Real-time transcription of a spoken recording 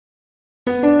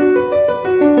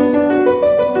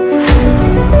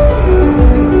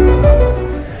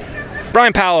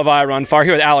Brian Powell of I Run Far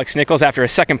here with Alex Nichols after a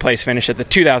second place finish at the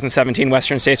 2017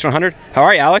 Western States 100. How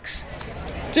are you, Alex?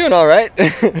 Doing all right.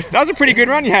 That was a pretty good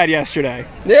run you had yesterday.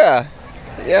 Yeah,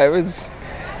 it was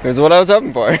what I was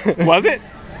hoping for. Was it?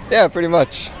 Yeah, pretty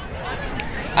much.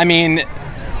 I mean,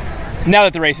 now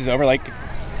that the race is over, like,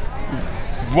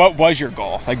 what was your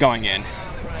goal, like, going in?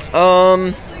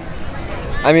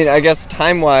 I mean, I guess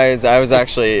time-wise, I was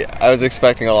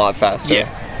expecting a lot faster.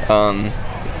 Yeah.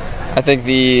 I think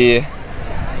the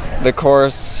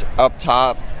course up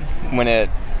top, we had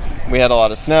a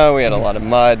lot of snow, we had a lot of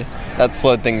mud, that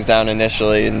slowed things down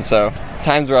initially, and so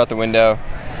times were out the window.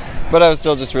 But I was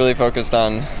still just really focused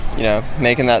on,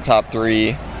 making that top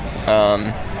three.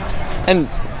 And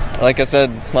like I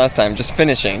said last time, just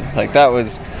finishing. Like, that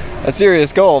was a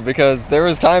serious goal because there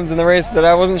was times in the race that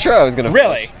I wasn't sure I was going to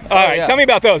finish. Really? All right, yeah. Tell me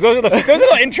about those. Those are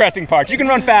the interesting parts. You can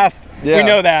run fast. Yeah. We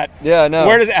know that. Yeah, no.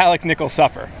 Where does Alex Nichols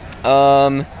suffer?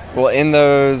 Well, in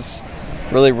those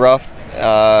really rough,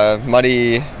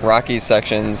 muddy, rocky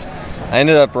sections, I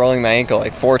ended up rolling my ankle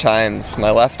like 4 times,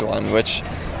 my left one, which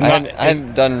I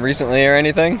hadn't done recently or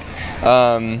anything.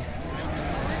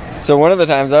 So one of the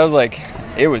times I was like,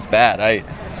 it was bad. I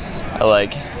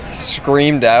like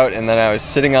screamed out, and then I was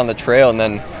sitting on the trail, and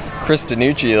then Chris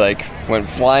Danucci like went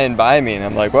flying by me, and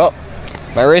I'm like, well,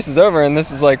 my race is over, and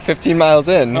this is like 15 miles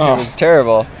in. Oh. It was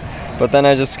terrible. But then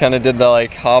I just kind of did the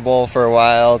like hobble for a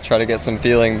while, try to get some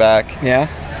feeling back. Yeah.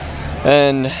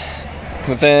 And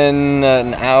within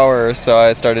an hour or so,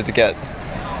 I started to get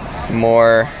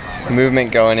more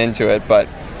movement going into it, but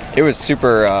it was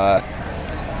super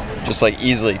just like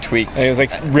easily tweaked. It was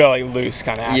like really loose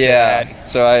kind of after yeah, that.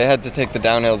 So I had to take the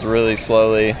downhills really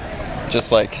slowly,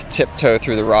 just like tiptoe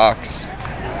through the rocks.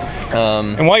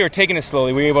 And while you were taking it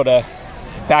slowly, were you able to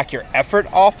back your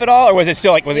effort off at all, or was it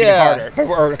still like, was it even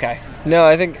harder? Okay. No,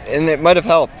 I think, and it might have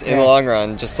helped in the long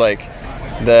run, just like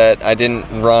that I didn't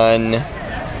run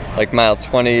like mile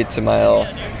 20 to mile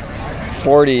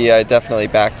 40. I definitely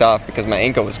backed off because my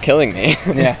ankle was killing me.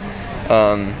 Yeah.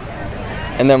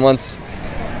 And then once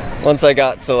I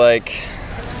got to like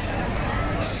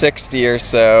 60 or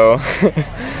so,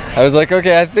 I was like,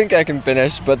 okay, I think I can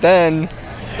finish, but then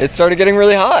it started getting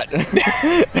really hot.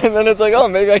 And then it's like, oh,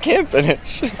 maybe I can't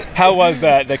finish. How was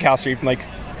the Cal Street from like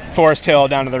Forest Hill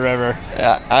down to the river?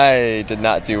 I did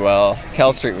not do well.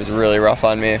 Cal Street was really rough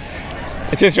on me.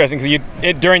 It's interesting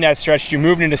because during that stretch, you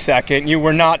moved into second. You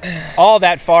were not all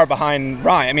that far behind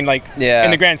Ryan. I mean, like,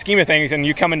 in the grand scheme of things, and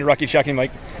you come into Rucky Chuck and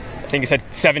like, I think you said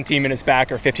 17 minutes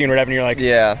back or 15 or whatever, and you're like...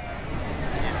 Yeah.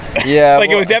 Like,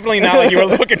 it was definitely not like you were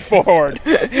looking forward.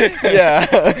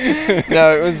 Yeah.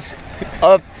 No, it was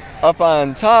up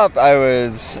on top.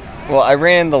 I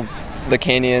ran the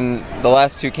canyon, the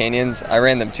last 2 canyons, I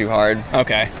ran them too hard.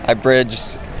 Okay. I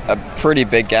bridged a pretty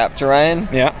big gap to Ryan.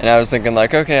 Yeah. And I was thinking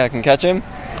like, okay, I can catch him.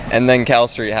 And then Cal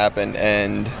Street happened,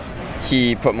 and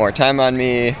he put more time on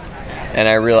me, and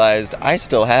I realized I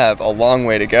still have a long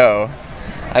way to go.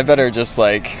 I better just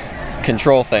like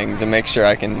control things and make sure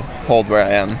I can hold where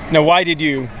I am. Now, why did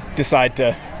you decide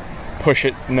to push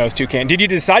it in those 2 canyons? Did you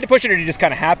decide to push it, or did it just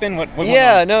kind of happen? What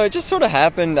No, it just sort of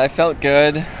happened. I felt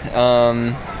good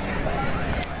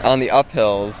on the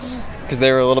uphills because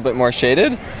they were a little bit more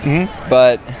shaded. Mm-hmm.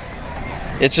 But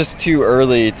it's just too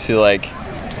early to like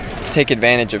take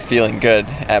advantage of feeling good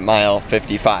at mile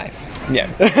 55. Yeah,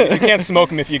 you can't smoke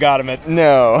them if you got them.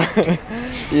 No.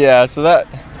 Yeah, so that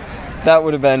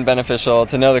would have been beneficial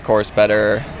to know the course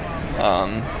better,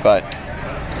 but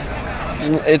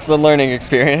it's a learning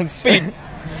experience. But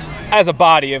as a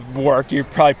body of work, you're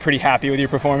probably pretty happy with your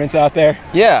performance out there.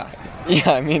 Yeah,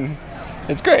 I mean,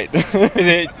 it's great.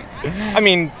 I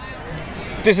mean,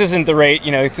 this isn't the rate,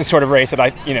 it's the sort of race that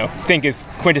I, think is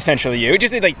quintessentially you.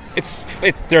 Just like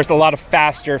there's a lot of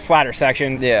faster, flatter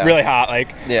sections, really hot.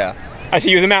 Like, yeah, I see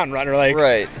you as a mountain runner. Like,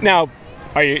 right now,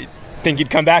 think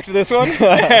you'd come back to this one?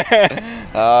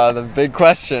 The big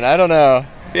question. I don't know.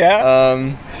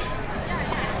 Yeah.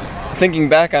 Thinking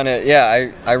back on it,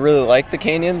 I really like the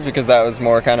canyons because that was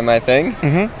more kind of my thing.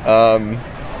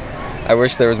 Mm-hmm. I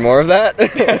wish there was more of that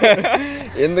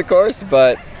in the course,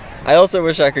 but I also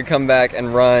wish I could come back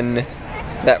and run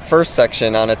that first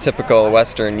section on a typical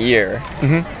Western year,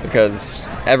 because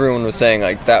everyone was saying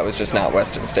like that was just not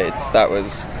Western States. That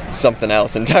was something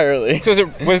else entirely. So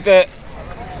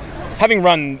having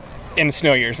run in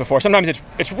snow years before, sometimes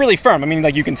it's really firm. I mean,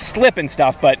 like, you can slip and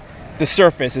stuff, but the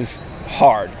surface is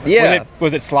hard. Yeah.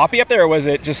 Was it sloppy up there, or was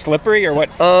it just slippery, or what?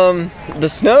 The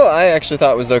snow I actually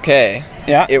thought was okay.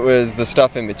 Yeah. It was the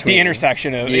stuff in between. The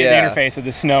intersection of the interface of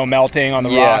the snow melting on the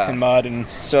rocks and mud, and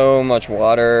so much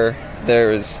water. there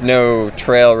was no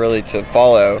trail really to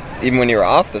follow, even when you were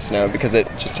off the snow, because it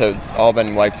just had all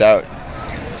been wiped out.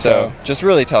 So just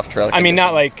really tough trail conditions. I mean,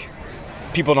 not like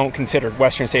people don't consider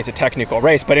Western States a technical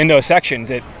race, but in those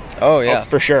sections,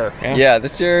 for sure. Yeah,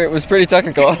 this year it was pretty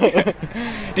technical.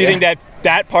 Do you think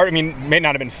that part, I mean, may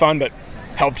not have been fun, but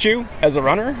helped you as a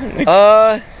runner?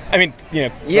 I mean,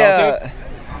 yeah,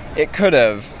 it could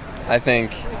have, I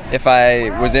think, if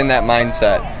I was in that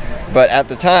mindset. But at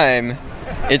the time,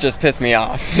 it just pissed me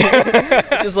off.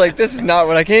 Just like, this is not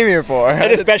what I came here for.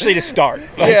 And especially to start.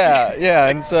 Yeah,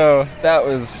 and so that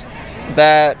was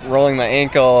that, rolling my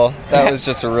ankle, that was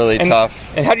just a really tough.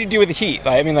 And how do you do with the heat?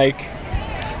 I mean, like...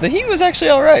 The heat was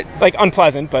actually all right. Like,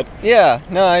 unpleasant, but... Yeah,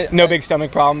 no, no big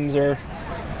stomach problems, or...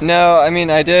 No, I mean,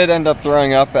 I did end up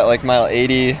throwing up at, like, mile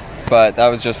 80, but that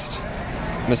was just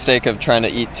a mistake of trying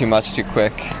to eat too much too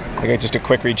quick. Like, just a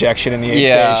quick rejection in the aid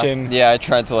station? Yeah, I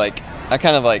tried to, like... I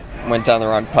kind of, like, went down the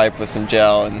wrong pipe with some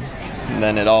gel, and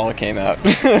then it all came out.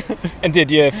 And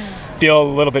did you feel a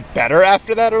little bit better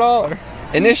after that at all? Or?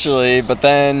 Initially, but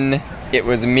then it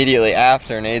was immediately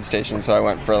after an aid station, so I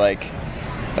went for, like,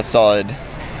 a solid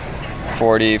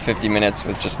 40, 50 minutes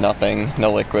with just nothing,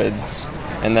 no liquids.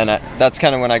 And then that's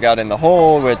kind of when I got in the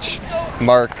hole, which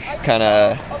Mark kind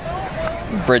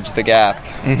of bridged the gap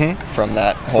from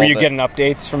that hole. Were you getting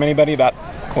updates from anybody about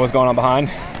what was going on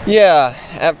behind? Yeah,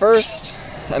 at first,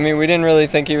 I mean, we didn't really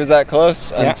think he was that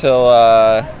close until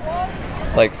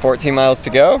like 14 miles to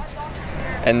go.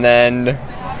 And then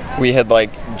we had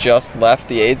like just left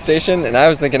the aid station, and I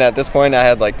was thinking at this point I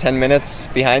had like 10 minutes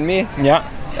behind me. Yeah.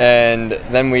 And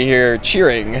then we hear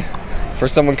cheering for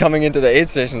someone coming into the aid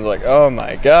station. It's like, oh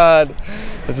my God,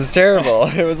 this is terrible.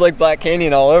 It was like Black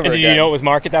Canyon all over again. Did you know it was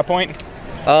Mark at that point?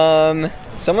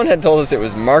 Someone had told us it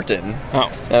was Martin.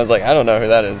 Oh. And I was like, I don't know who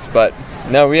that is, but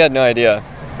no, we had no idea.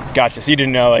 Gotcha. So you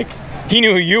didn't know, like, he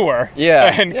knew who you were.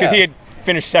 Yeah. And because he had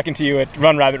finished second to you at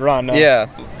Run Rabbit Run.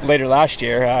 Later last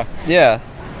year. Yeah.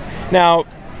 Now,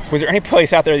 was there any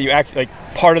place out there that you actually,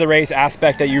 like, part of the race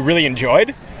aspect that you really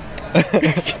enjoyed?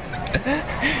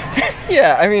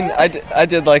 Yeah, I mean, I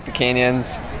did like the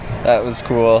canyons. That was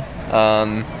cool.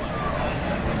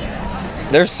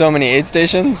 There's so many aid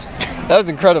stations. That was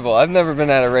incredible. I've never been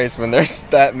at a race when there's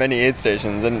that many aid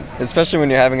stations, and especially when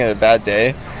you're having a bad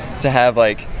day, to have,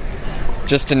 like,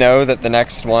 just to know that the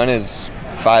next one is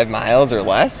 5 miles or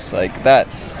less, like that,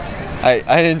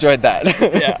 I enjoyed that.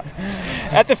 Yeah.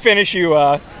 At the finish,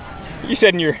 you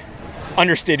said in your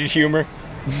understated humor,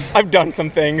 I've done some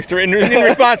things in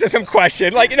response to some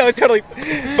question, like, totally.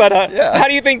 But how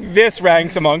do you think this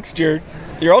ranks amongst your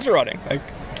ultra running? Like,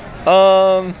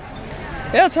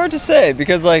 yeah, it's hard to say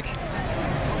because, like,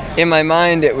 in my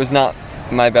mind, it was not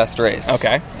my best race.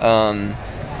 Okay.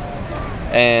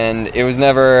 And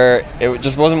it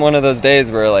just wasn't one of those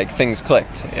days where, like, things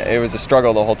clicked. It was a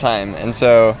struggle the whole time. And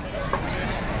so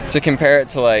to compare it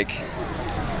to, like,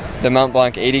 the Mont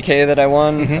Blanc 80K that I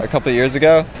won a couple of years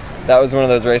ago, that was one of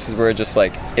those races where it just,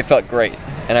 like, it felt great,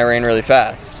 and I ran really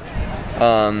fast.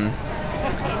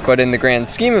 But in the grand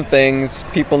scheme of things,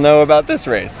 people know about this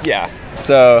race. Yeah.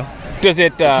 So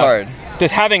it's hard.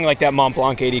 Does having, like, that Mont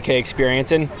Blanc 80K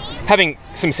experience and having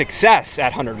some success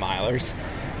at 100 milers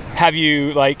have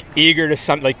you, like, eager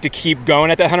to keep going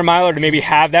at that 100 miler, to maybe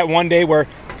have that one day where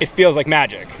it feels like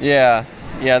magic? Yeah,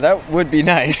 that would be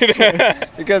nice.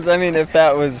 Because, I mean, if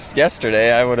that was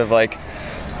yesterday, I would have, like,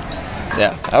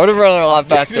 I would have run a lot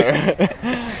faster.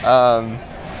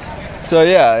 So,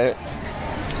 yeah,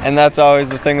 and that's always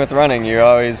the thing with running. You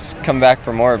always come back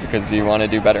for more because you want to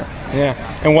do better. Yeah.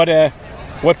 And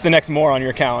what's the next more on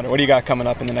your calendar? What do you got coming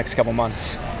up in the next couple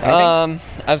months?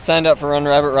 I've signed up for Run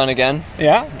Rabbit Run again.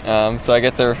 Yeah? So I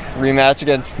get to rematch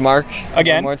against Mark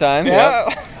again? One more time. Yeah.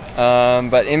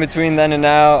 Yep. But in between then and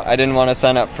now, I didn't want to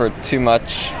sign up for too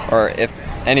much, or if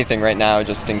anything right now,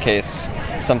 just in case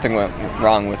something went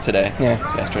wrong with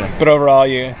yesterday. But overall,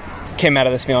 you came out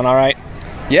of this feeling all right?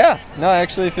 Yeah. No, I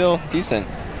actually feel decent.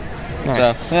 Nice.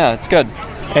 So, yeah, it's good.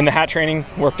 And the hat training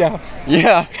worked out?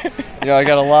 Yeah. I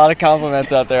got a lot of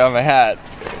compliments out there on my hat.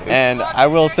 And I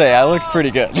will say, I look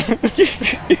pretty good.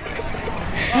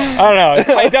 I don't know.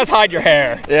 It does hide your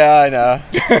hair. Yeah, I know.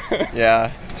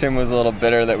 Yeah. Tim was a little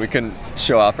bitter that we couldn't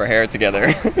show off our hair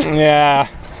together. Yeah.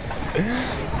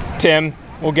 Tim,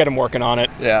 we'll get him working on it.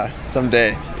 Yeah,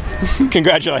 someday.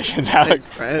 Congratulations, Alex.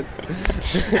 Thanks,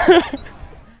 Brent.